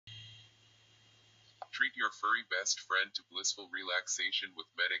Treat your furry best friend to blissful relaxation with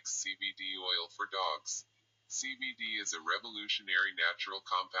Medic's CBD oil for dogs. CBD is a revolutionary natural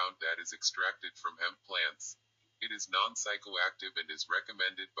compound that is extracted from hemp plants. It is non-psychoactive and is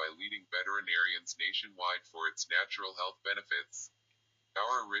recommended by leading veterinarians nationwide for its natural health benefits.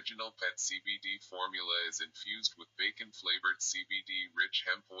 Our original pet CBD formula is infused with bacon-flavored CBD-rich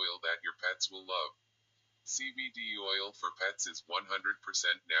hemp oil that your pets will love. CBD oil for pets is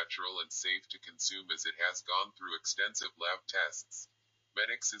 100% natural and safe to consume as it has gone through extensive lab tests.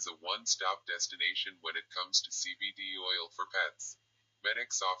 Medix is a one-stop destination when it comes to CBD oil for pets.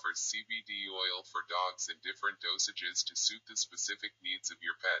 Medix offers CBD oil for dogs in different dosages to suit the specific needs of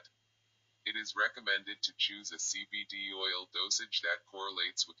your pet. It is recommended to choose a CBD oil dosage that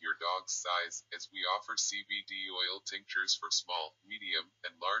correlates with your dog's size, as we offer CBD oil tinctures for small, medium,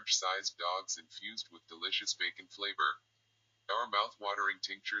 and large-sized dogs infused with delicious bacon flavor. Our mouth-watering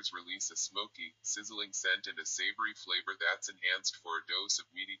tinctures release a smoky, sizzling scent and a savory flavor that's enhanced for a dose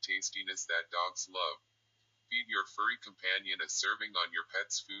of meaty tastiness that dogs love. Feed your furry companion a serving on your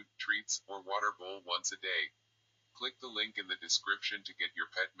pet's food, treats, or water bowl once a day. Click the link in the description to get your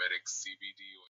Pet Medix CBD oil.